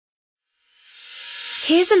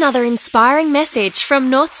Here's another inspiring message from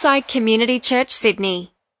Northside Community Church,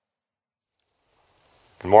 Sydney.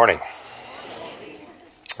 Good morning.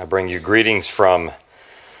 I bring you greetings from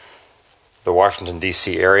the Washington,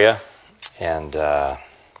 D.C. area, and I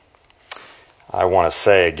want to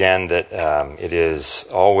say again that it is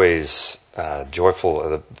always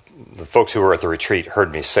joyful. The folks who were at the retreat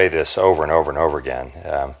heard me say this over and over and over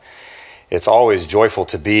again. It's always joyful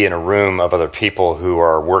to be in a room of other people who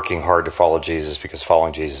are working hard to follow Jesus, because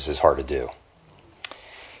following Jesus is hard to do.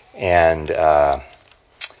 And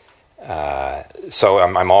so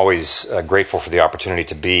I'm always grateful for the opportunity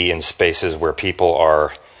to be in spaces where people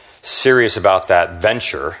are serious about that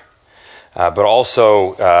venture, but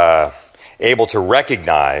also able to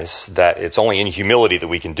recognize that it's only in humility that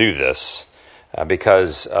we can do this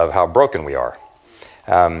because of how broken we are.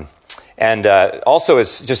 And also,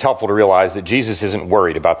 it's just helpful to realize that Jesus isn't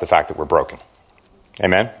worried about the fact that we're broken.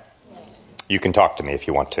 Amen? You can talk to me if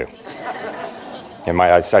you want to.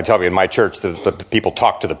 I tell you, in my church, the people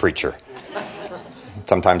talk to the preacher.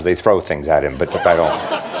 Sometimes they throw things at him, but I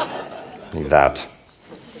don't need that.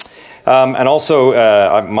 And also,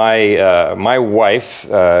 my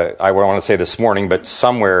wife, I want to say this morning, but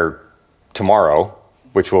somewhere tomorrow,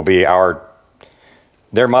 which will be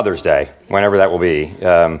their Mother's Day, whenever that will be,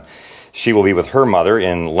 she will be with her mother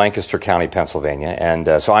in Lancaster County, Pennsylvania.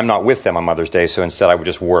 And so I'm not with them on Mother's Day, so instead I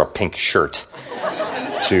just wore a pink shirt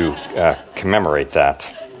to commemorate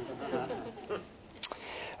that.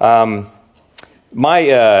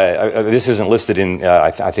 This isn't listed in,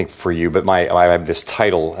 I think, for you, but I have this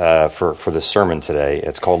title for the sermon today.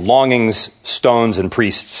 It's called Longings, Stones, and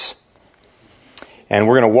Priests. And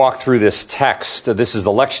we're going to walk through this text. This is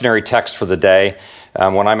the lectionary text for the day.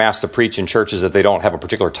 When I'm asked to preach in churches that they don't have a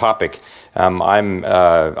particular topic,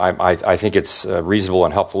 I think it's reasonable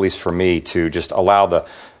and helpful, at least for me, to just allow the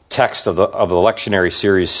text of the lectionary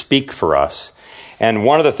series speak for us. And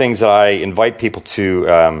one of the things that I invite people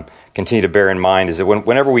to continue to bear in mind is that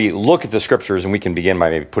whenever we look at the Scriptures, and we can begin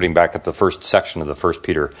by maybe putting back at the first section of the 1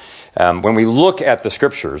 Peter, when we look at the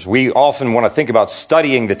Scriptures, we often want to think about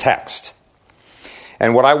studying the text.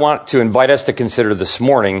 And what I want to invite us to consider this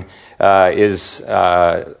morning is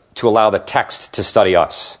to allow the text to study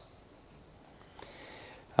us.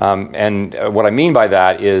 And what I mean by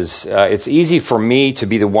that is it's easy for me to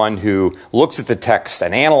be the one who looks at the text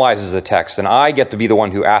and analyzes the text, and I get to be the one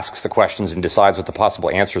who asks the questions and decides what the possible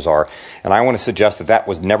answers are. And I want to suggest that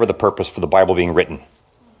was never the purpose for the Bible being written.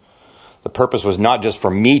 The purpose was not just for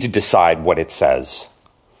me to decide what it says.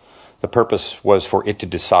 The purpose was for it to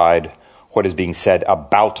decide what is being said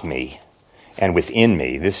about me and within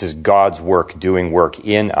me. This is God's work doing work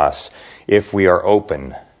in us if we are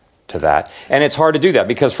open to that. And it's hard to do that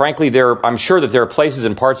because, frankly, I'm sure that there are places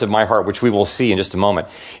and parts of my heart, which we will see in just a moment,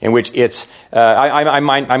 in which it's I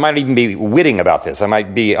might even be witting about this. I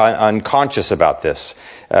might be unconscious about this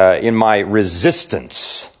in my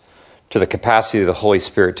resistance to the capacity of the Holy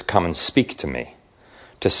Spirit to come and speak to me,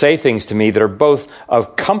 to say things to me that are both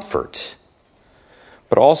of comfort,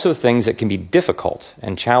 but also things that can be difficult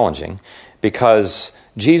and challenging, because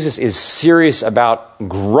Jesus is serious about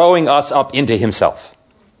growing us up into himself.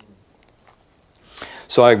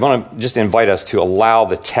 So I want to just invite us to allow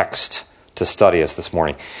the text to study us this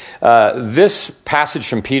morning. This passage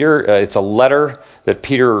from Peter, it's a letter that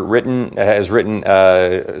Peter has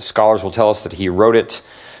written. Scholars will tell us that he wrote it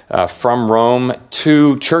from Rome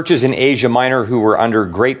to churches in Asia Minor who were under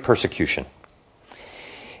great persecution.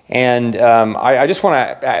 And I just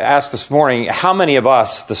want to ask this morning, how many of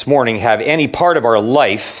us this morning have any part of our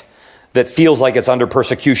life that feels like it's under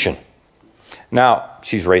persecution? Now,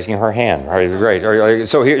 she's raising her hand. Right.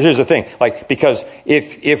 So here's the thing. Because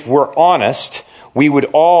if we're honest, we would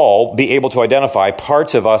all be able to identify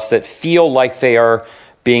parts of us that feel like they are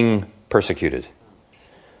being persecuted.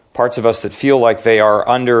 Parts of us that feel like they are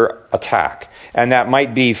under attack. And that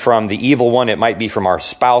might be from the evil one. It might be from our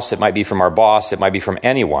spouse. It might be from our boss. It might be from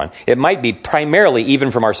anyone. It might be primarily even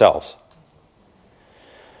from ourselves.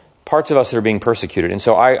 Parts of us that are being persecuted. And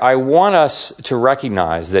so I want us to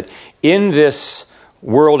recognize that in this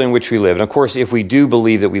world in which we live, and of course, if we do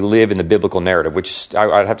believe that we live in the biblical narrative, which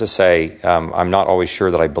I'd have to say I'm not always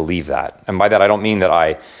sure that I believe that. And by that, I don't mean that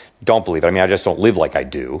I don't believe it. I mean, I just don't live like I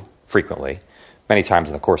do frequently, many times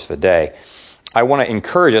in the course of a day. I want to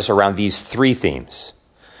encourage us around these three themes.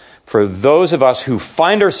 For those of us who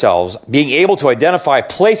find ourselves being able to identify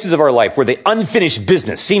places of our life where the unfinished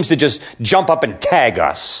business seems to just jump up and tag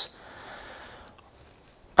us,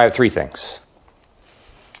 I have three things: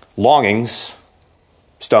 longings,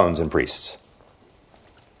 stones, and priests.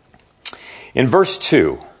 In verse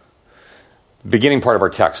 2, beginning part of our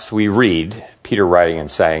text, we read Peter writing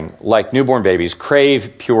and saying, like newborn babies,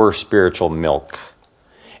 crave pure spiritual milk.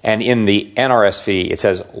 And in the NRSV, it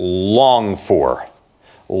says, long for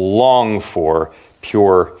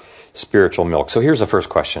pure spiritual milk. So here's the first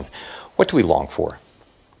question. What do we long for?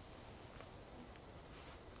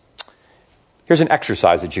 Here's an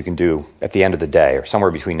exercise that you can do at the end of the day or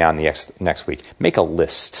somewhere between now and the next week. Make a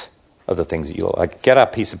list of the things that you like. Get a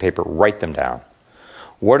piece of paper, write them down.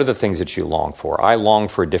 What are the things that you long for? I long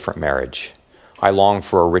for a different marriage. I long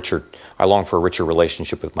for a richer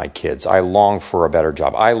relationship with my kids. I long for a better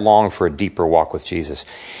job. I long for a deeper walk with Jesus.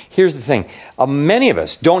 Here's the thing. Many of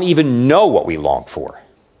us don't even know what we long for.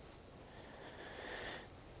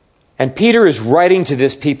 And Peter is writing to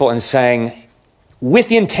this people and saying,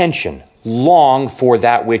 with intention, long for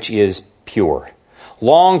that which is pure.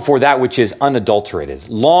 Long for that which is unadulterated.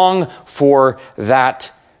 Long for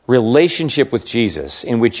that relationship with Jesus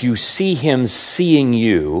in which you see him seeing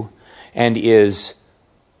you and is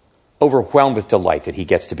overwhelmed with delight that he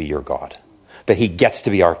gets to be your God, that he gets to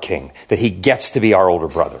be our king, that he gets to be our older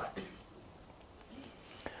brother.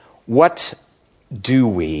 What do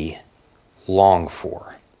we long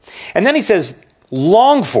for? And then he says,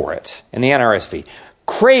 long for it in the NRSV.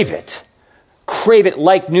 Crave it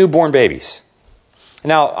like newborn babies.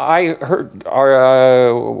 Now, I heard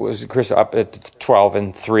was Chris up at 12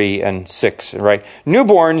 and 3 and 6, right?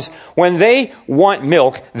 Newborns, when they want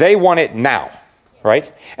milk, they want it now,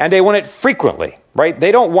 right? And they want it frequently, right?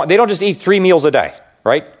 They don't just eat 3 meals a day,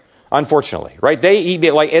 right? Unfortunately, right? They eat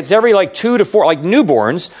it it's every 2 to 4, like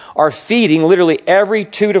newborns are feeding literally every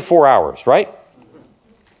 2 to 4 hours, right?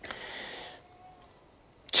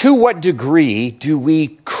 To what degree do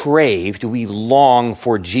we long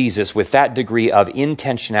for Jesus with that degree of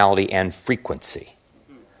intentionality and frequency?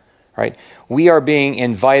 Right? We are being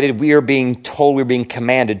invited, we are being told, we're being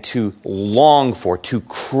commanded to long for, to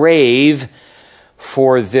crave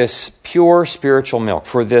for this pure spiritual milk,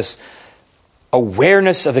 for this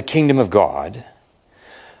awareness of the kingdom of God,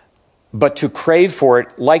 but to crave for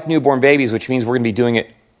it like newborn babies, which means we're going to be doing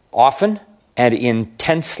it often and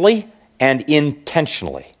intensely and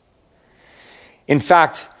intentionally. In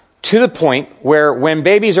fact, to the point where when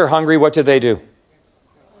babies are hungry, what do?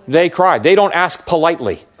 They cry. They don't ask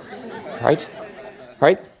politely. Right?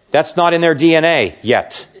 Right? That's not in their DNA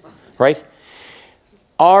yet. Right?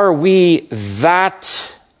 Are we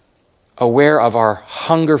that aware of our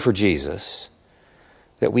hunger for Jesus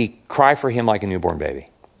that we cry for him like a newborn baby?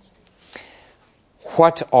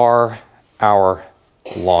 What are our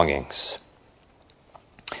longings?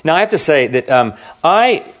 Now, I have to say that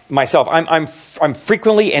I'm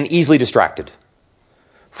frequently and easily distracted.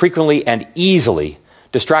 Frequently and easily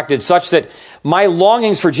distracted, such that my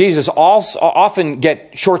longings for Jesus often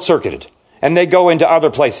get short-circuited, and they go into other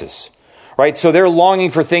places, right? So they're longing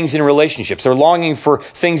for things in relationships. They're longing for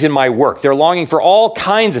things in my work. They're longing for all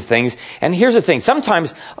kinds of things. And here's the thing.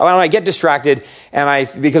 Sometimes when I get distracted,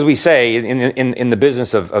 because we say, in the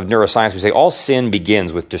business of neuroscience, we say all sin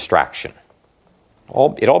begins with distraction.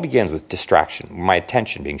 It all begins with distraction, my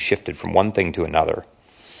attention being shifted from one thing to another.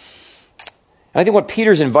 And I think what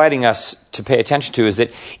Peter's inviting us to pay attention to is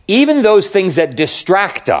that even those things that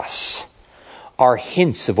distract us are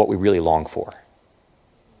hints of what we really long for.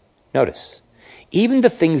 Notice, even the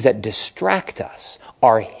things that distract us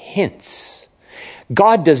are hints.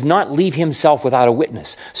 God does not leave himself without a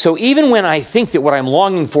witness. So even when I think that what I'm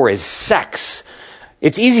longing for is sex,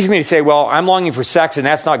 it's easy for me to say, well, I'm longing for sex and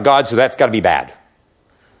that's not God, so that's got to be bad.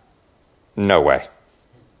 No way.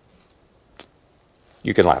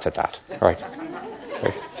 You can laugh at that, right?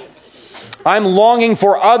 I'm longing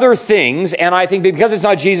for other things, and I think because it's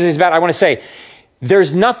not Jesus, it's bad. I want to say,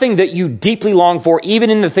 there's nothing that you deeply long for, even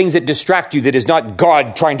in the things that distract you, that is not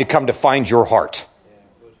God trying to come to find your heart.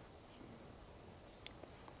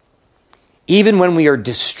 Even when we are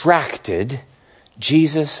distracted,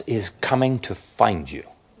 Jesus is coming to find you.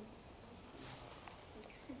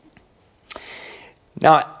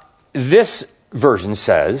 Now, this version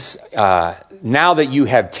says, now that you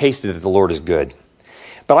have tasted that the Lord is good.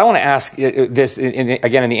 But I want to ask this,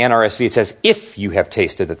 again in the NRSV, it says, if you have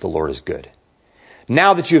tasted that the Lord is good.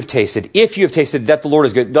 Now that you have tasted, if you have tasted that the Lord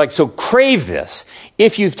is good. So crave this,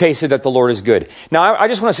 if you've tasted that the Lord is good. Now, I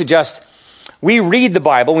just want to suggest, we read the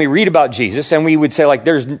Bible, we read about Jesus, and we would say,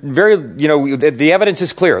 there's the evidence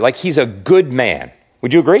is clear. He's a good man.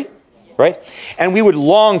 Would you agree? Right? And we would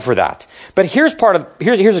long for that. But here's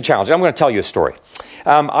a challenge. I'm going to tell you a story.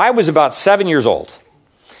 I was about 7 years old.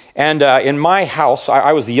 And in my house,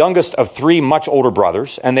 I was the youngest of 3 much older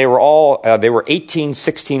brothers. And they were 18,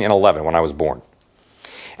 16, and 11 when I was born.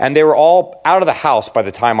 And they were all out of the house by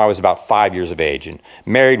the time I was about 5 years of age and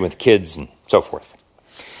married with kids and so forth.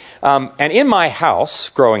 And in my house,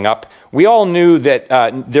 growing up, we all knew that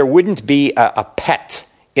there wouldn't be a pet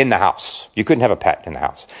in the house. You couldn't have a pet in the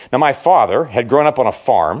house. Now, my father had grown up on a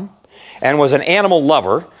farm and was an animal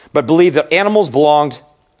lover, but believed that animals belonged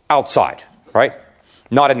outside, right?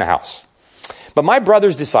 Not in the house. But my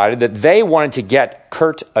brothers decided that they wanted to get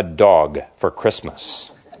Curt a dog for Christmas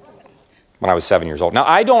when I was 7 years old. Now,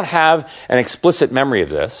 I don't have an explicit memory of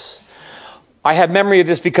this. I have memory of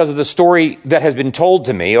this because of the story that has been told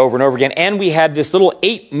to me over and over again. And we had this little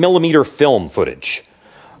 8mm film footage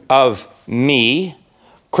of me,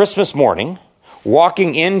 Christmas morning,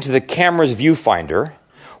 walking into the camera's viewfinder,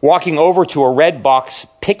 walking over to a red box,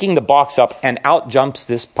 picking the box up, and out jumps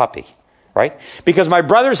this puppy, right? Because my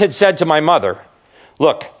brothers had said to my mother,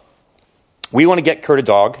 look, we want to get Curt a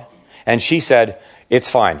dog. And she said, it's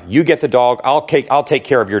fine. You get the dog. I'll take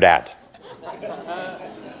care of your dad.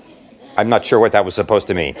 I'm not sure what that was supposed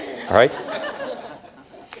to mean, all right?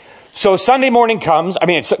 So Christmas morning comes,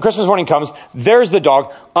 there's the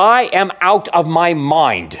dog. I am out of my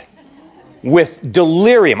mind with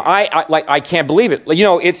delirium. I can't believe it. You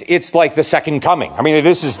know, it's like the second coming. I mean,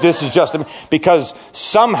 this is just because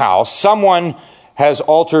somehow someone has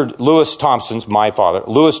altered Thompson's like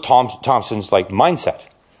mindset.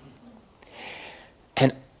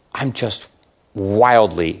 And I'm just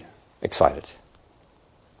wildly excited.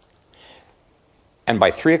 And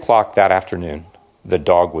by 3 o'clock that afternoon, the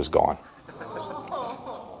dog was gone.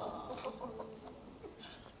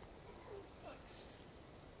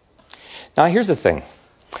 Now, here's the thing.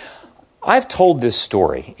 I've told this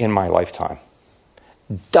story in my lifetime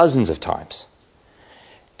dozens of times.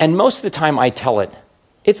 And most of the time I tell it,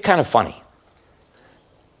 it's kind of funny.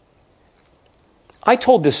 I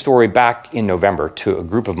told this story back in November to a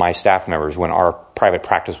group of my staff members when our private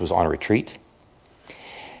practice was on a retreat.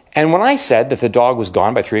 And when I said that the dog was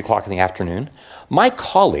gone by 3 o'clock in the afternoon, my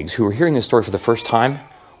colleagues who were hearing this story for the first time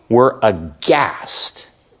were aghast.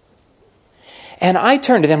 And I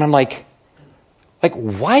turned to them and I'm like,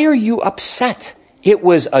 why are you upset? It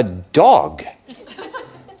was a dog.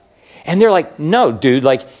 And they're like, no, dude,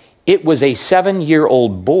 it was a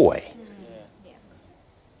 7-year-old boy.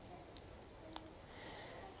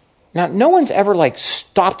 Now, no one's ever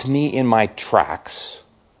stopped me in my tracks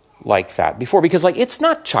like that before because it's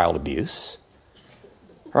not child abuse,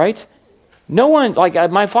 right? No one,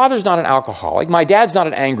 my father's not an alcoholic. My dad's not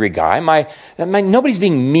an angry guy. Nobody's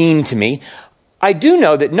being mean to me. I do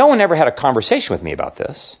know that no one ever had a conversation with me about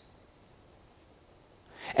this.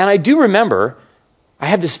 And I do remember, I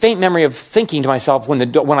have this faint memory of thinking to myself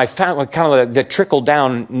when I found kind of the trickle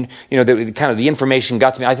down, the information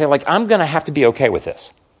got to me, I think I'm going to have to be okay with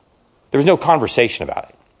this. There was no conversation about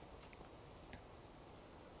it.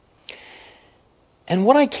 And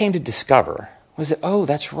what I came to discover was that, oh,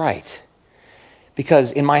 that's right.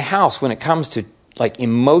 Because in my house, when it comes to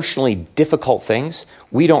emotionally difficult things,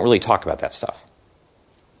 we don't really talk about that stuff.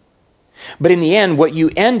 But in the end, what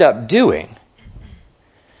you end up doing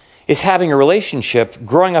is having a relationship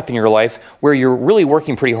growing up in your life where you're really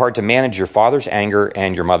working pretty hard to manage your father's anger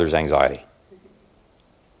and your mother's anxiety.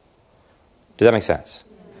 Does that make sense?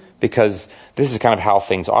 Because this is kind of how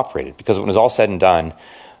things operated. Because when it was all said and done,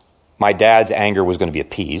 my dad's anger was going to be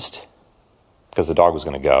appeased because the dog was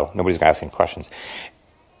going to go. Nobody's going to ask any questions.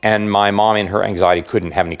 And my mom in her anxiety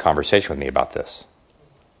couldn't have any conversation with me about this.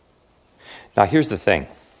 Now, here's the thing.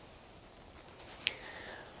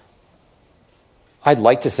 I'd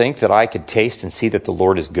like to think that I could taste and see that the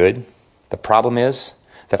Lord is good. The problem is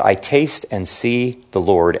that I taste and see the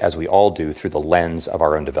Lord, as we all do, through the lens of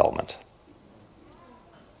our own development.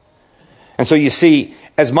 And so you see,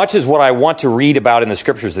 as much as what I want to read about in the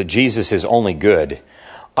scriptures that Jesus is only good,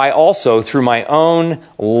 I also, through my own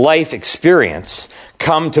life experience,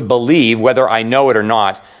 come to believe, whether I know it or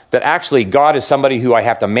not, that actually God is somebody who I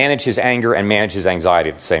have to manage his anger and manage his anxiety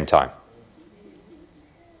at the same time.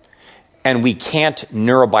 And we can't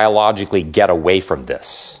neurobiologically get away from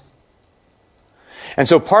this. And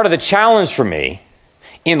so part of the challenge for me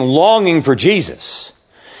in longing for Jesus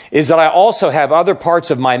is that I also have other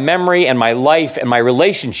parts of my memory and my life and my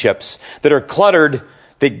relationships that are cluttered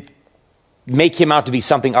that make him out to be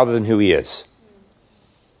something other than who he is.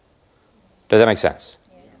 Does that make sense?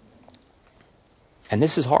 And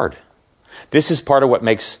this is hard. This is part of what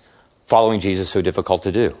makes following Jesus so difficult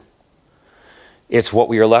to do. It's what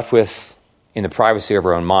we are left with in the privacy of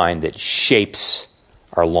our own mind that shapes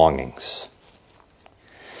our longings.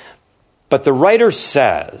 But the writer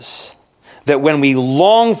says that when we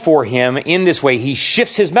long for him in this way, he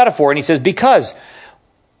shifts his metaphor and he says, because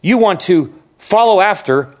you want to follow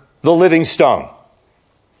after the living stone.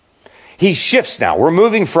 He shifts now. We're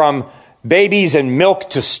moving from babies and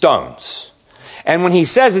milk to stones. And when he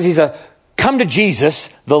says this, he says, come to Jesus,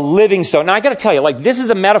 the living stone. Now, I got to tell you, like, this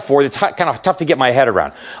is a metaphor that's kind of tough to get my head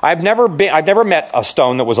around. I've never met a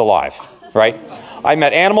stone that was alive, right? I've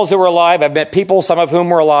met animals that were alive. I've met people, some of whom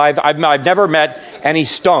were alive. I've never met any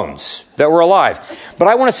stones that were alive. But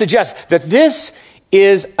I want to suggest that this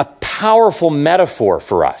is a powerful metaphor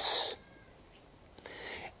for us.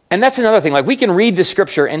 And that's another thing. Like, we can read the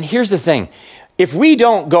scripture, and here's the thing. If we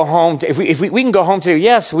don't go home, if we can go home to,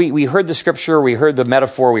 yes, we heard the scripture, we heard the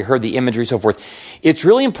metaphor, we heard the imagery, so forth. It's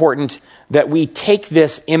really important that we take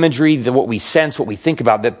this imagery, what we sense, what we think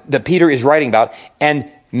about, that Peter is writing about, and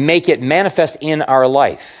make it manifest in our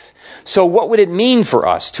life. So what would it mean for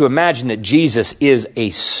us to imagine that Jesus is a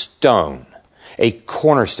stone, a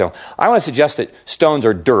cornerstone? I want to suggest that stones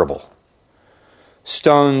are durable.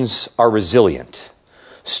 Stones are resilient.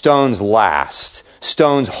 Stones last.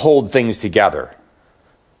 Stones hold things together.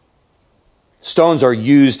 Stones are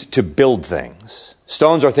used to build things.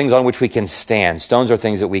 Stones are things on which we can stand. Stones are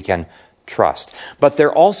things that we can trust. But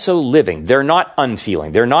they're also living. They're not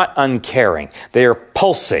unfeeling. They're not uncaring. They are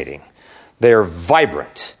pulsating. They are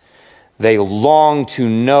vibrant. They long to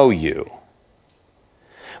know you.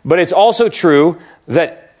 But it's also true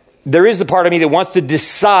that there is the part of me that wants to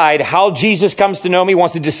decide how Jesus comes to know me,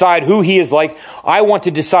 wants to decide who he is like. I want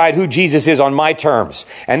to decide who Jesus is on my terms.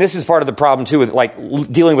 And this is part of the problem, too, with like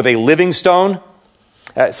dealing with a living stone.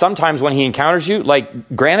 Sometimes when he encounters you,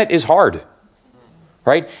 like granite is hard,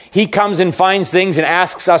 right? He comes and finds things and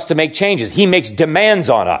asks us to make changes. He makes demands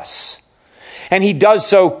on us. And he does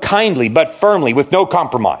so kindly but firmly with no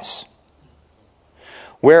compromise.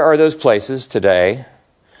 Where are those places today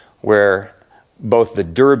where both the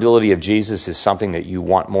durability of Jesus is something that you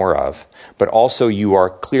want more of, but also you are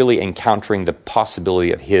clearly encountering the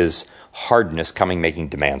possibility of his hardness coming, making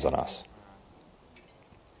demands on us?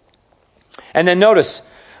 And then notice,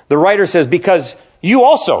 the writer says, because you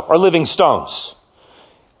also are living stones.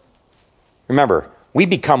 Remember, we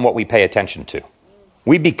become what we pay attention to.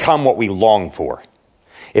 We become what we long for.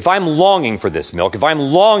 If I'm longing for this milk, if I'm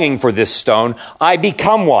longing for this stone, I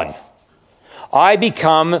become one. I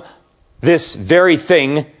become this very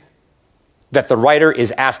thing that the writer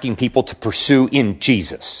is asking people to pursue in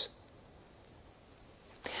Jesus.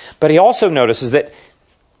 But he also notices that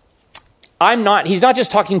he's not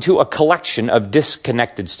just talking to a collection of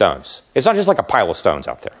disconnected stones. It's not just like a pile of stones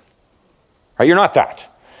out there. Right? You're not that.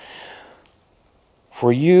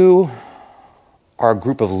 For you are a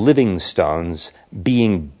group of living stones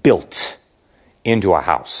being built into a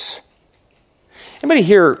house. Anybody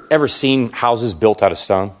here ever seen houses built out of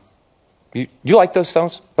stone? You like those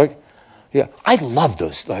stones? Like, yeah, I love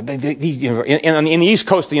those. These, in the East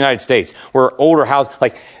Coast of the United States, where older houses,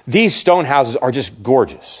 like these stone houses are just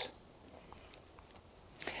gorgeous.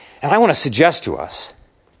 And I want to suggest to us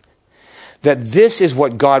that this is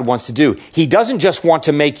what God wants to do. He doesn't just want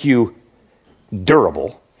to make you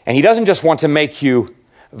durable, and he doesn't just want to make you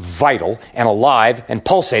vital and alive and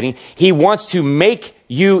pulsating. He wants to make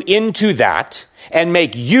you into that, and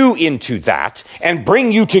make you into that, and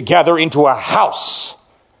bring you together into a house.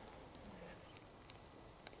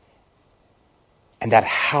 And that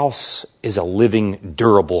house is a living,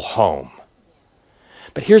 durable home.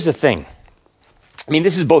 But here's the thing. I mean,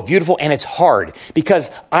 this is both beautiful and it's hard,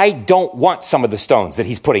 because I don't want some of the stones that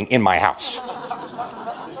he's putting in my house.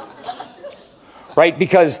 Right?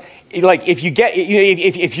 Because like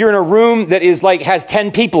if you're in a room that is like has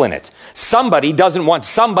 10 people in it, somebody doesn't want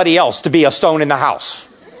somebody else to be a stone in the house.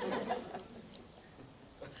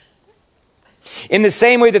 In the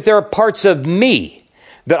same way that there are parts of me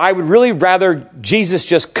that I would really rather Jesus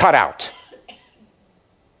just cut out.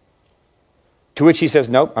 To which he says,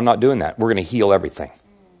 nope, I'm not doing that. We're going to heal everything.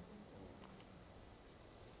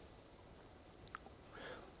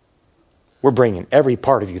 We're bringing every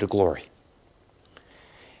part of you to glory.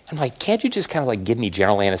 I'm like, can't you just kind of like give me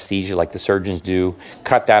general anesthesia like the surgeons do?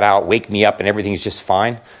 Cut that out, wake me up, and everything's just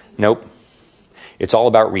fine? Nope. It's all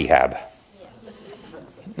about rehab.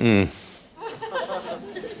 And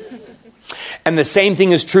the same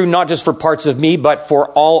thing is true not just for parts of me, but for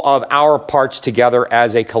all of our parts together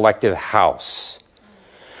as a collective house.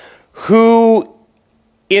 Who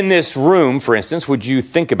in this room, for instance, would you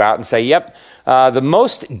think about and say, yep, the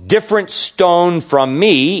most different stone from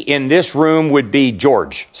me in this room would be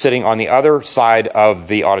George, sitting on the other side of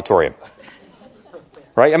the auditorium.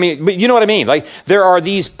 Right? I mean, but you know what I mean? Like, there are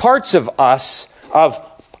these parts of us, of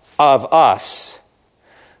us,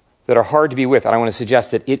 that are hard to be with. And I want to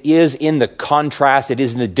suggest that it is in the contrast, it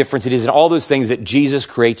is in the difference, it is in all those things that Jesus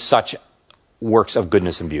creates such works of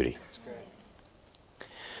goodness and beauty.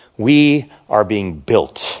 We are being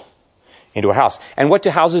built into a house. And what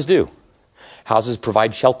do houses do? Houses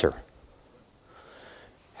provide shelter.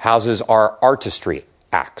 Houses are artistry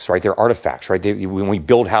acts, right? They're artifacts, right? When we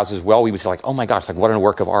build houses well, we would say like, oh my gosh, like what a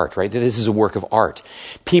work of art, right? This is a work of art.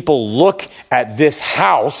 People look at this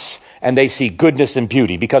house and they see goodness and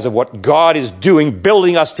beauty because of what God is doing,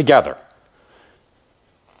 building us together.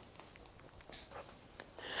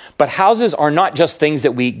 But houses are not just things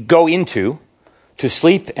that we go into to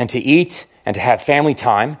sleep and to eat and to have family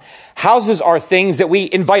time. Houses are things that we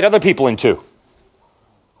invite other people into.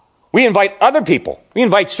 We invite other people. We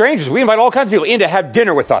invite strangers. We invite all kinds of people in to have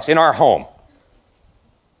dinner with us in our home.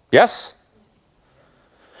 Yes?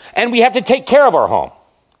 And we have to take care of our home.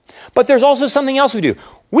 But there's also something else we do.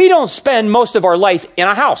 We don't spend most of our life in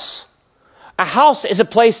a house. A house is a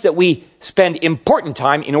place that we spend important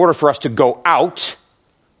time in order for us to go out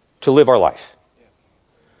to live our life.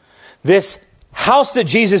 This house that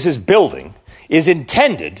Jesus is building is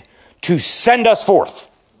intended to send us forth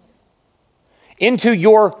into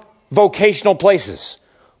your vocational places,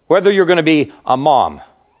 whether you're going to be a mom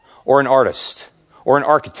or an artist or an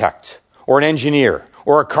architect or an engineer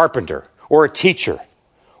or a carpenter or a teacher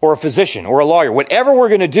or a physician or a lawyer. Whatever we're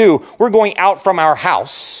going to do, we're going out from our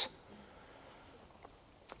house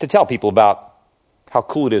to tell people about how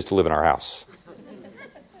cool it is to live in our house.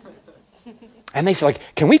 And they say,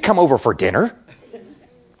 like, can we come over for dinner?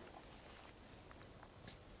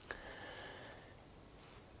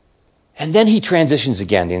 And then he transitions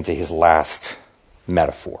again into his last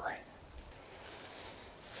metaphor.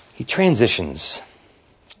 He transitions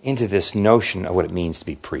into this notion of what it means to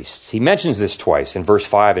be priests. He mentions this twice, in verse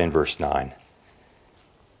 5 and in verse 9.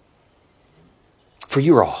 For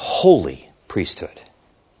you are a holy priesthood.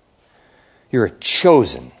 You're a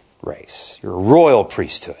chosen race. You're a royal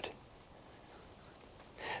priesthood.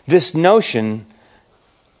 This notion,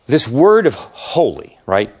 this word of holy,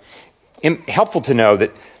 right? Helpful to know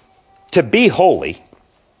that to be holy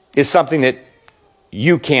is something that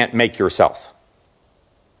you can't make yourself.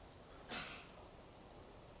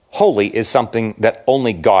 Holy is something that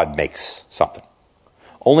only God makes something.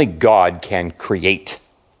 Only God can create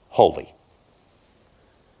holy.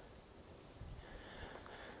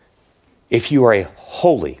 If you are a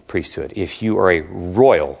holy priesthood, if you are a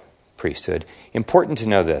royal priesthood, important to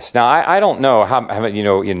know this. Now, I don't know how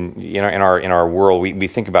in our world we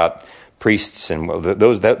think about priests, and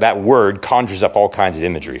that word conjures up all kinds of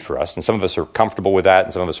imagery for us. And some of us are comfortable with that,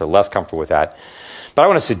 and some of us are less comfortable with that. But I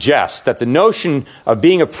want to suggest that the notion of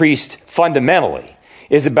being a priest fundamentally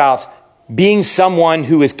is about being someone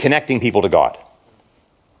who is connecting people to God.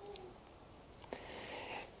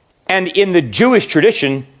 And in the Jewish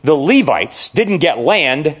tradition, the Levites didn't get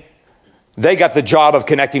land. They got the job of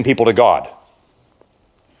connecting people to God.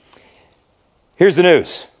 Here's the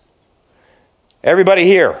news. Everybody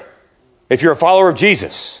here, if you're a follower of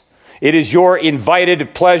Jesus, it is your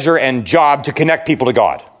invited pleasure and job to connect people to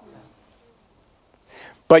God.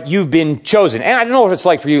 But you've been chosen. And I don't know what it's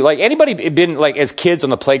like for you. Like, anybody been, like, as kids on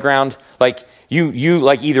the playground, like, you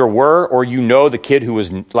like either were or you know the kid who was,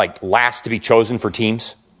 like, last to be chosen for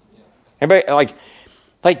teams? Anybody,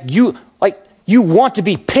 you want to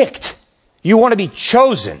be picked. You want to be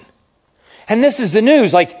chosen. And this is the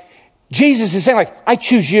news. Like, Jesus is saying, like, I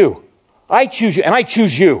choose you. I choose you, and I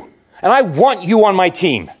choose you. And I want you on my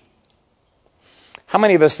team. How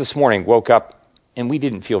many of us this morning woke up and we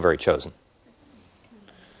didn't feel very chosen?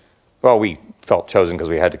 Well, we felt chosen because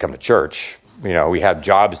we had to come to church. You know, we had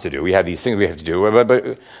jobs to do. We had these things we have to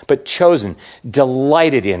do. But chosen,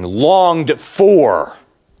 delighted in, longed for,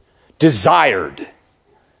 desired,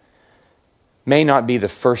 may not be the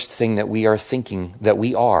first thing that we are thinking that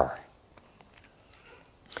we are.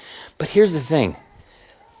 But here's the thing.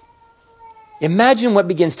 Imagine what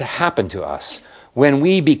begins to happen to us when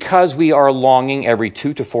we, because we are longing every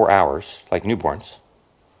 2 to 4 hours, like newborns,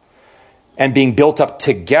 and being built up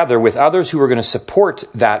together with others who are going to support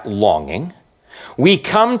that longing, we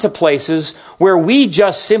come to places where we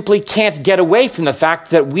just simply can't get away from the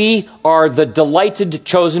fact that we are the delighted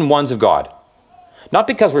chosen ones of God. Not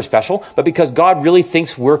because we're special, but because God really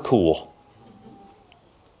thinks we're cool.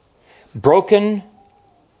 Broken,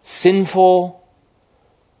 sinful,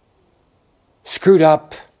 screwed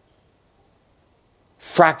up,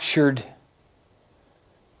 fractured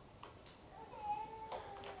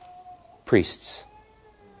priests.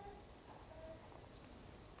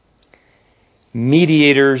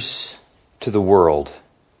 Mediators to the world,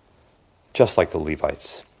 just like the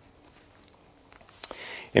Levites.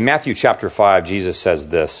 In Matthew chapter 5, Jesus says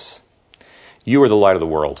this, "You are the light of the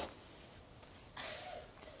world.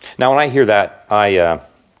 Now, when I hear that, I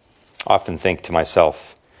often think to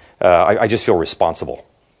myself, I just feel responsible,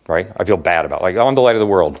 right? I feel bad about it. Like, oh, I'm the light of the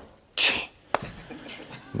world.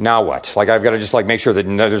 Now what? Like, I've got to just like make sure that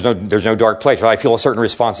there's no dark place. I feel a certain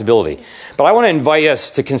responsibility. But I want to invite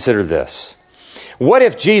us to consider this. What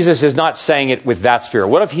if Jesus is not saying it with that spirit?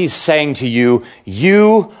 What if he's saying to you,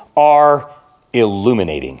 you are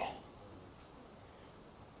illuminating?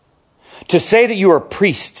 To say that you are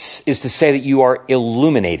priests is to say that you are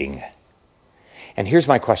illuminating. And here's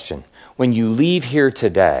my question. When you leave here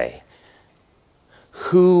today,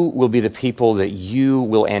 who will be the people that you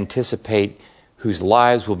will anticipate whose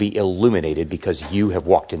lives will be illuminated because you have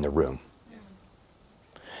walked in the room?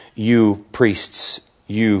 You priests,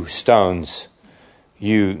 you stones,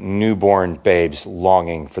 you newborn babes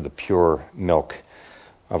longing for the pure milk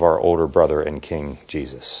of our older brother and King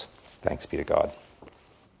Jesus. Thanks be to God.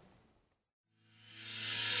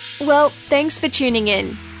 Well, thanks for tuning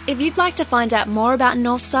in. If you'd like to find out more about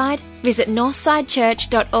Northside, visit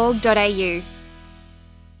northsidechurch.org.au.